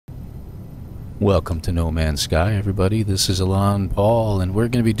Welcome to NoMansSky, everybody. This is ElanPaul, and we're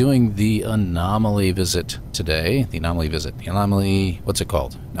going to be doing the Anomaly visit today. The Anomaly visit. The Anomaly... what's it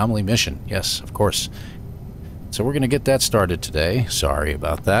called? Anomaly mission. Yes, of course. So we're going to get that started today. Sorry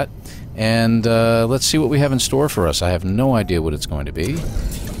about that. And let's see what we have in store for us. I have no idea what it's going to be.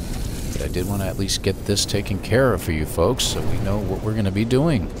 But I did want to at least get this taken care of for you folks so we know what we're going to be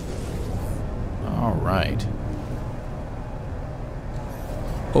doing. All right.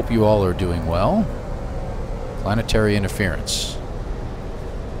 Hope you all are doing well. Planetary interference.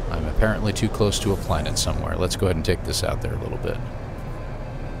 I'm apparently too close to a planet somewhere. Let's go ahead and take this out there a little bit.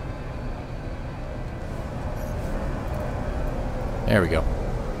 There we go.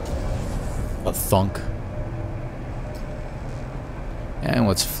 A thunk. And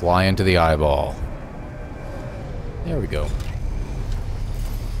let's fly into the eyeball. There we go.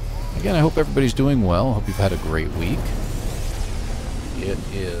 Again, I hope everybody's doing well. Hope you've had a great week. It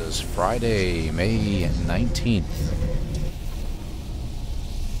is Friday, May 19th.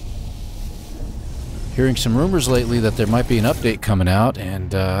 Hearing some rumors lately that there might be an update coming out,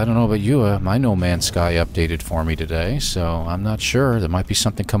 and I don't know about you, my NoMansSky updated for me today, so I'm not sure. There might be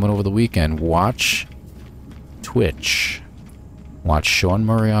something coming over the weekend. Watch Twitch. Watch Sean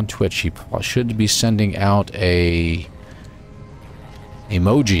Murray on Twitch. He should be sending out a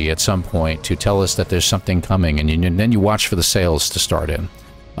emoji at some point to tell us that there's something coming, and then you watch for the sales to start in.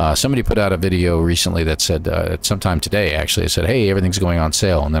 Somebody put out a video recently that said, sometime today actually, it said, hey, everything's going on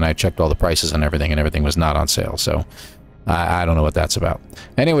sale, and then I checked all the prices and everything was not on sale, so I don't know what that's about.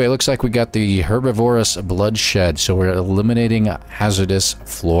 Anyway, it looks like we got the herbivorous bloodshed, so we're eliminating hazardous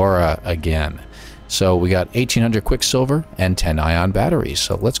flora again. So we got 1800 quicksilver and 10 ion batteries,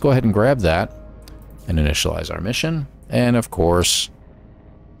 so let's go ahead and grab that and initialize our mission, and of course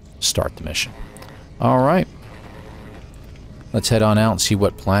start the mission. Alright. Let's head on out and see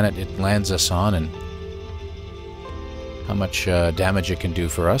what planet it lands us on and how much damage it can do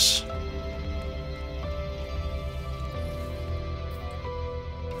for us.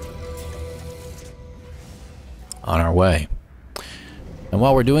 On our way. And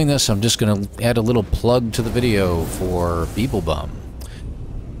while we're doing this, I'm just going to add a little plug to the video for Beeblebum.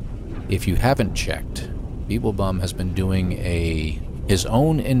 If you haven't checked, Beeblebum has been doing his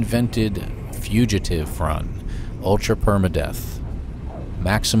own invented fugitive run, ultra permadeath,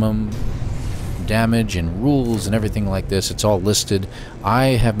 maximum damage and rules and everything like this. It's all listed. I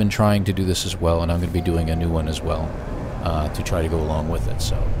have been trying to do this as well, and I'm going to be doing a new one as well to try to go along with it.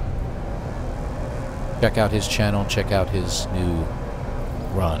 So check out his channel, check out his new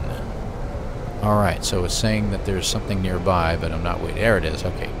run. Alright, so it's saying that there's something nearby, but I'm not waiting. There it is.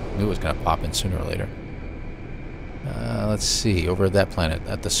 Okay, knew it was going to pop in sooner or later. Let's see, over at that planet,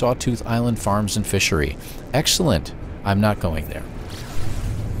 at the Sawtooth Island Farms and Fishery. Excellent. I'm not going there.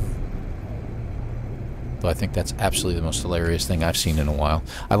 Though I think that's absolutely the most hilarious thing I've seen in a while.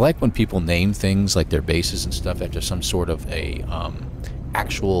 I like when people name things like their bases and stuff after some sort of a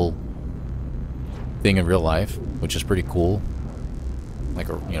actual thing in real life, which is pretty cool. Like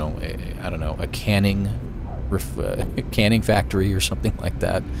a, you know, I don't know, a canning factory or something like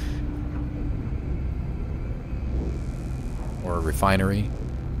that. Or a refinery.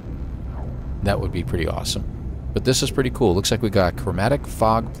 That would be pretty awesome. But this is pretty cool. Looks like we got chromatic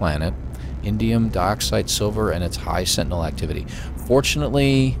fog planet, indium dioxide silver, and its high sentinel activity.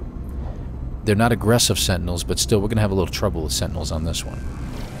 Fortunately, they're not aggressive sentinels, but still we're going to have a little trouble with sentinels on this one.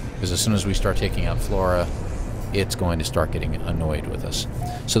 Because as soon as we start taking out flora, it's going to start getting annoyed with us.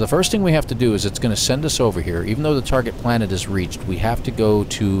 So the first thing we have to do is it's going to send us over here. Even though the target planet is reached, we have to go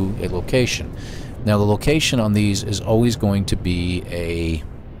to a location. Now, the location on these is always going to be a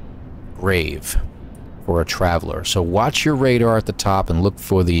grave for a traveler. So watch your radar at the top and look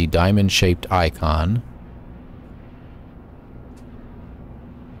for the diamond-shaped icon.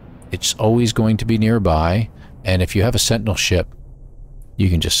 It's always going to be nearby, and if you have a sentinel ship, you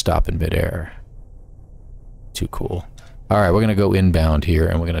can just stop in midair. Too cool. Alright, we're going to go inbound here,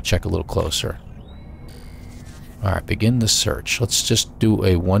 and we're going to check a little closer. Alright, begin the search. Let's just do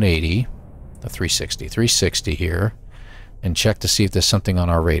a 180. A 360 here, and check to see if there's something on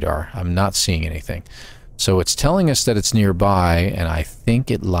our radar. I'm not seeing anything. So it's telling us that it's nearby, and I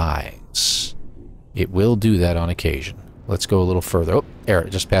think it lies. It will do that on occasion. Let's go a little further. Oh, there, it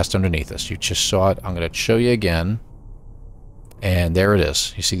just passed underneath us. You just saw it. I'm going to show you again. And there it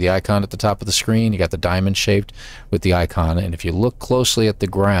is. You see the icon at the top of the screen? You got the diamond shaped with the icon, and if you look closely at the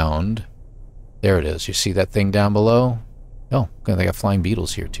ground, there it is. You see that thing down below? Oh, they got flying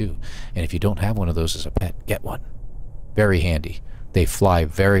beetles here too. And if you don't have one of those as a pet, get one. Very handy. They fly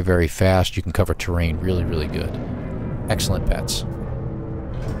very, very fast. You can cover terrain really, really good. Excellent pets.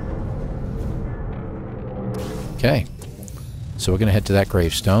 Okay. So we're going to head to that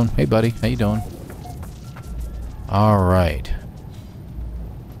gravestone. Hey, buddy. How you doing? All right.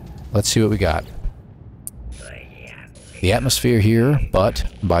 Let's see what we got. The atmosphere here, but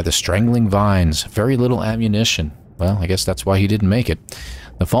by the strangling vines. Very little ammunition. Well, I guess that's why he didn't make it.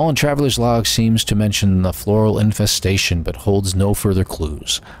 The Fallen Traveler's log seems to mention the floral infestation, but holds no further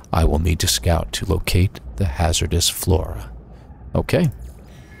clues. I will need to scout to locate the hazardous flora. Okay.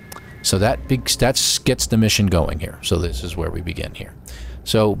 So that gets the mission going here. So this is where we begin here.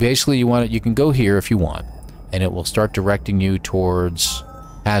 So basically you can go here if you want, and it will start directing you towards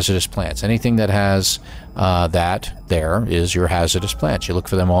hazardous plants. Anything that has there is your hazardous plants. You look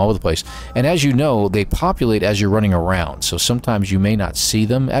for them all over the place. And as you know, they populate as you're running around. So sometimes you may not see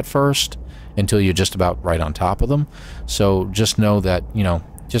them at first until you're just about right on top of them. So just know that, you know,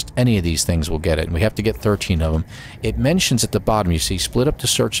 just any of these things will get it. And we have to get 13 of them. It mentions at the bottom, you see, split up to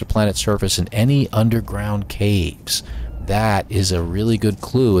search the planet's surface in any underground caves. That is a really good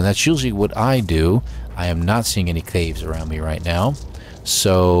clue, and that's usually what I do. I am not seeing any caves around me right now.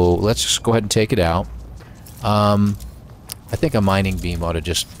 So let's just go ahead and take it out. I think a mining beam ought to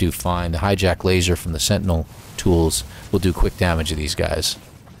just do fine. The hijack laser from the Sentinel tools will do quick damage to these guys.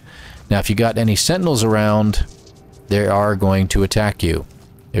 Now, if you got any Sentinels around, they are going to attack you.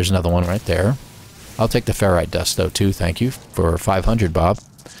 There's another one right there. I'll take the ferrite dust, though, too. Thank you for 500, Bob.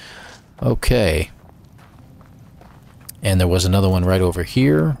 Okay. And there was another one right over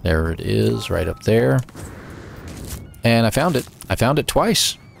here. There it is, right up there. And I found it. I found it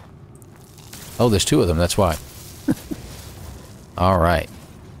twice. Oh, there's 2 of them, that's why. Alright.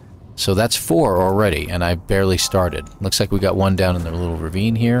 So that's 4 already, and I barely started. Looks like we got one down in the little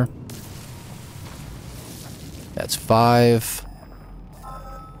ravine here. That's 5.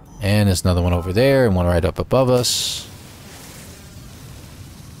 And there's another one over there, and one right up above us.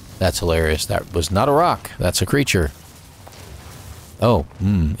 That's hilarious. That was not a rock. That's a creature. Oh,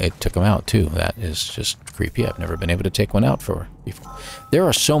 it took them out, too. That is just creepy. I've never been able to take one out before. There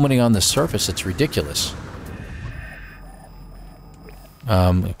are so many on the surface, it's ridiculous.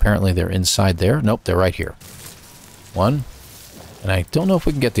 Apparently they're inside there. Nope, they're right here. One. And I don't know if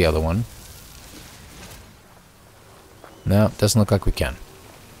we can get the other one. No, it doesn't look like we can.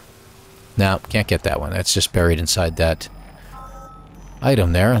 No, can't get that one. That's just buried inside that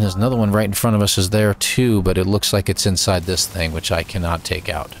item there. And there's another one right in front of us is there too, but it looks like it's inside this thing, which I cannot take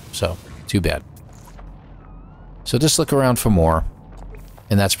out. So, too bad. So just look around for more.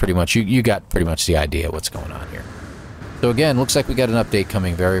 And that's pretty much, you got pretty much the idea of what's going on here. So again, looks like we got an update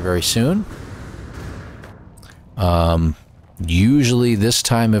coming very, very soon. Usually this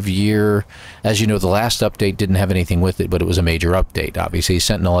time of year, as you know, the last update didn't have anything with it, but it was a major update. Obviously, a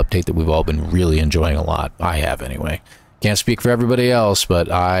Sentinel update that we've all been really enjoying a lot. I have, anyway. Can't speak for everybody else,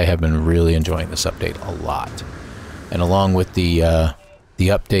 but I have been really enjoying this update a lot. And along with the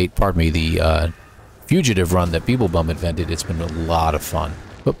update, pardon me, the fugitive run that Beeblebum invented, it's been a lot of fun.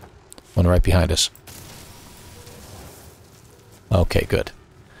 Oop, one right behind us. Okay, good.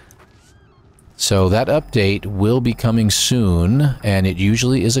 So that update will be coming soon, and it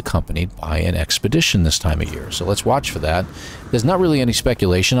usually is accompanied by an expedition this time of year. So let's watch for that. There's not really any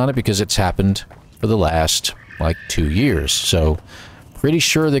speculation on it because it's happened for the last, like, 2 years. So pretty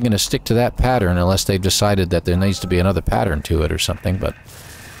sure they're going to stick to that pattern unless they've decided that there needs to be another pattern to it or something, but...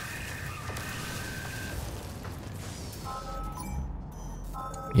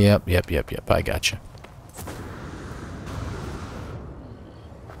 Yep, I gotcha.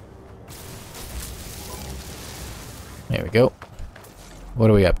 There we go. What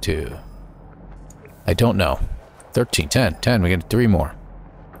are we up to? I don't know. 13, 10. We get 3 more.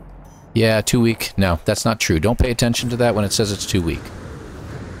 Yeah, 2 week. No, that's not true. Don't pay attention to that when it says it's 2 week.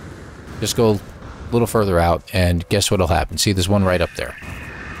 Just go a little further out, and guess what'll happen? See, there's one right up there.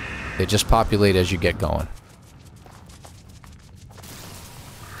 They just populate as you get going.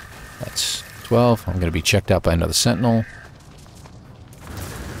 That's 12. I'm going to be checked out by another Sentinel.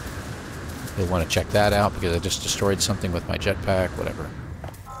 You'll want to check that out because I just destroyed something with my jetpack, whatever.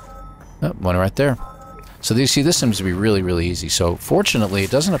 Oh, one right there. So you see, this seems to be really, really easy. So fortunately,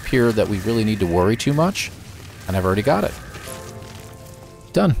 it doesn't appear that we really need to worry too much. And I've already got it.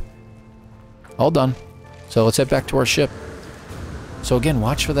 Done. All done. So let's head back to our ship. So again,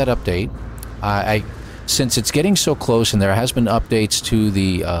 watch for that update. Since it's getting so close and there has been updates to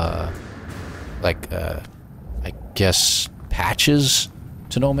the, I guess, patches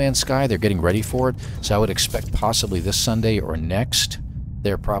to NoMansSky, they're getting ready for it. So I would expect possibly this Sunday or next,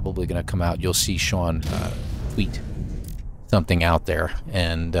 they're probably going to come out. You'll see Sean tweet something out there,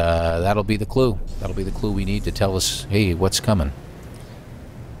 and that'll be the clue. That'll be the clue we need to tell us, hey, what's coming.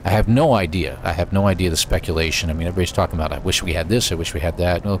 I have no idea. I have no idea the speculation. I mean, everybody's talking about, I wish we had this, I wish we had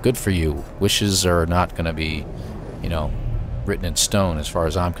that. Well, good for you. Wishes are not going to be, you know, written in stone as far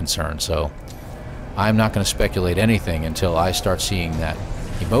as I'm concerned. So I'm not going to speculate anything until I start seeing that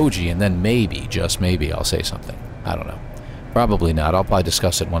emoji, and then maybe, just maybe, I'll say something. I don't know. Probably not. I'll probably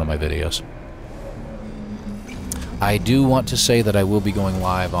discuss it in one of my videos. I do want to say that I will be going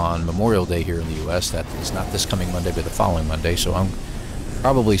live on Memorial Day here in the U.S. That is not this coming Monday, but the following Monday. So I'm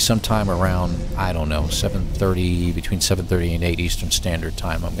probably sometime around, I don't know, 7:30, between 7:30 and 8 Eastern Standard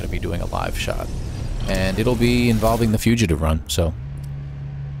Time, I'm going to be doing a live shot. And it'll be involving the Fugitive Run, so...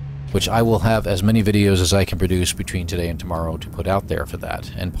 which I will have as many videos as I can produce between today and tomorrow to put out there for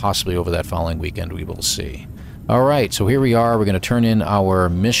that. And possibly over that following weekend, we will see. Alright, so here we are. We're going to turn in our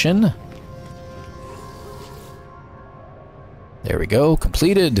mission. There we go.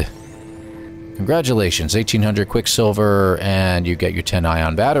 Completed. Congratulations. 1,800 Quicksilver, and you get your 10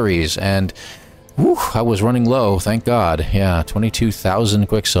 ion batteries. And, whew, I was running low, thank God. Yeah, 22,000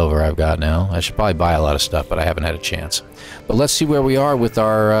 Quicksilver I've got now. I should probably buy a lot of stuff, but I haven't had a chance. But let's see where we are with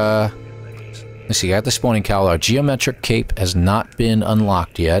our, let's see, I got the spawning cowl. Our geometric cape has not been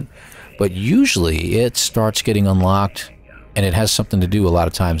unlocked yet, but usually it starts getting unlocked, and it has something to do a lot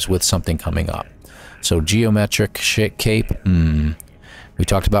of times with something coming up. So geometric cape, we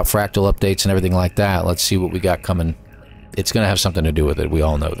talked about fractal updates and everything like that. Let's see what we got coming. It's going to have something to do with it. We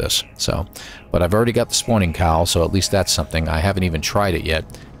all know this. So, but I've already got the spawning cowl, so at least that's something. I haven't even tried it yet.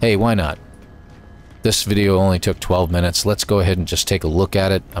 Hey, why not? This video only took 12 minutes. Let's go ahead and just take a look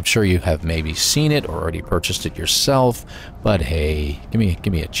at it. I'm sure you have maybe seen it or already purchased it yourself, but hey, give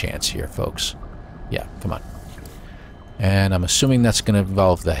me a chance here, folks. Yeah, come on. And I'm assuming that's going to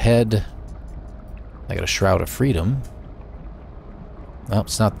involve the head. I got a Shroud of Freedom. No,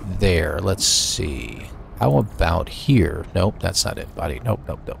 it's not there. Let's see. How about here? Nope, that's not it. Body. Nope,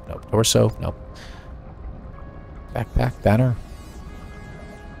 nope, nope, nope. Torso. Nope. Backpack. Banner.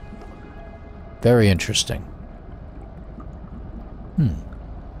 Very interesting.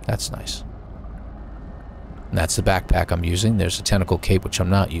 That's nice. And that's the backpack I'm using. There's a tentacle cape, which I'm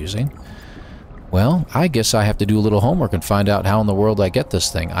not using. Well, I guess I have to do a little homework and find out how in the world I get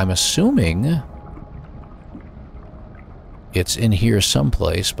this thing. I'm assuming it's in here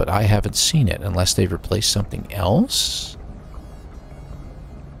someplace, but I haven't seen it unless they've replaced something else.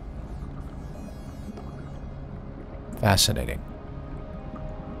 Fascinating.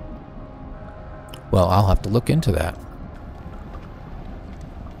 Well, I'll have to look into that.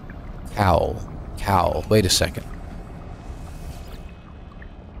 Cowl. Wait a second.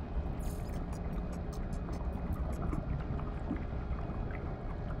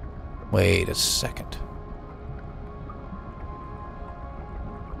 Wait a second.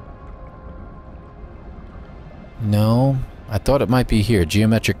 No, I thought it might be here.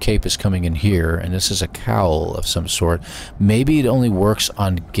 Geometric cape is coming in here, and this is a cowl of some sort. Maybe it only works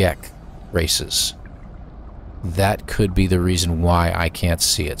on Gek races. That could be the reason why I can't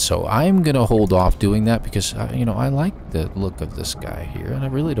see it. So I'm going to hold off doing that because, you know, I like the look of this guy here, and I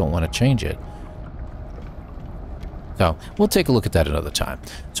really don't want to change it. So we'll take a look at that another time.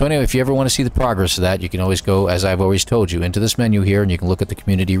 So anyway, if you ever want to see the progress of that, you can always go, as I've always told you, into this menu here, and you can look at the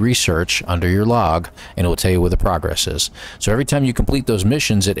community research under your log, and it will tell you where the progress is. So every time you complete those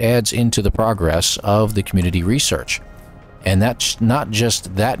missions, it adds into the progress of the community research. And that's not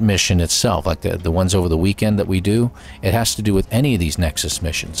just that mission itself, like the ones over the weekend that we do. It has to do with any of these Nexus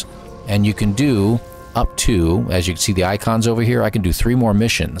missions. And you can do up to, as you can see the icons over here, I can do 3 more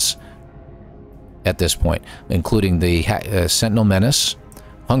missions at this point, including the Sentinel Menace,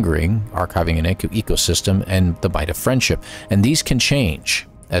 Hungering, Archiving an Ecosystem, and the Bite of Friendship. And these can change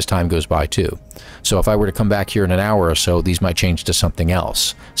as time goes by too. So if I were to come back here in an hour or so, these might change to something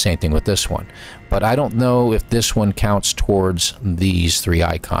else. Same thing with this one. But I don't know if this one counts towards these 3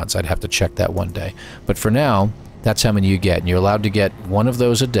 icons. I'd have to check that one day. But for now, that's how many you get. And you're allowed to get 1 of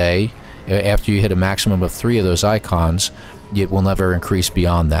those a day. After you hit a maximum of 3 of those icons, it will never increase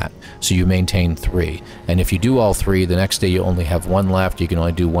beyond that. So you maintain 3. And if you do all 3, the next day you only have 1 left. You can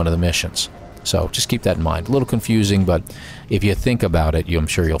only do 1 of the missions. So just keep that in mind. A little confusing, but if you think about it, I'm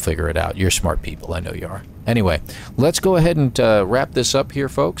sure you'll figure it out. You're smart people. I know you are. Anyway, let's go ahead and wrap this up here,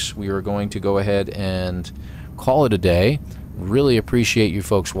 folks. We are going to go ahead and call it a day. Really appreciate you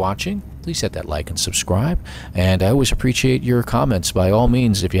folks watching. Please hit that like and subscribe. And I always appreciate your comments. By all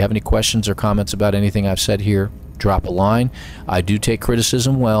means, if you have any questions or comments about anything I've said here, drop a line. I do take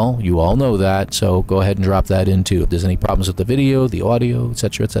criticism well. You all know that. So go ahead and drop that in too. If there's any problems with the video, the audio,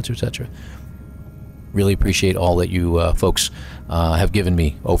 etc., etc., etc. Really appreciate all that you folks have given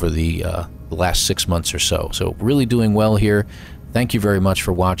me over the last 6 months or so. So really doing well here. Thank you very much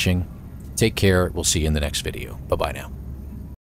for watching. Take care. We'll see you in the next video. Bye-bye now.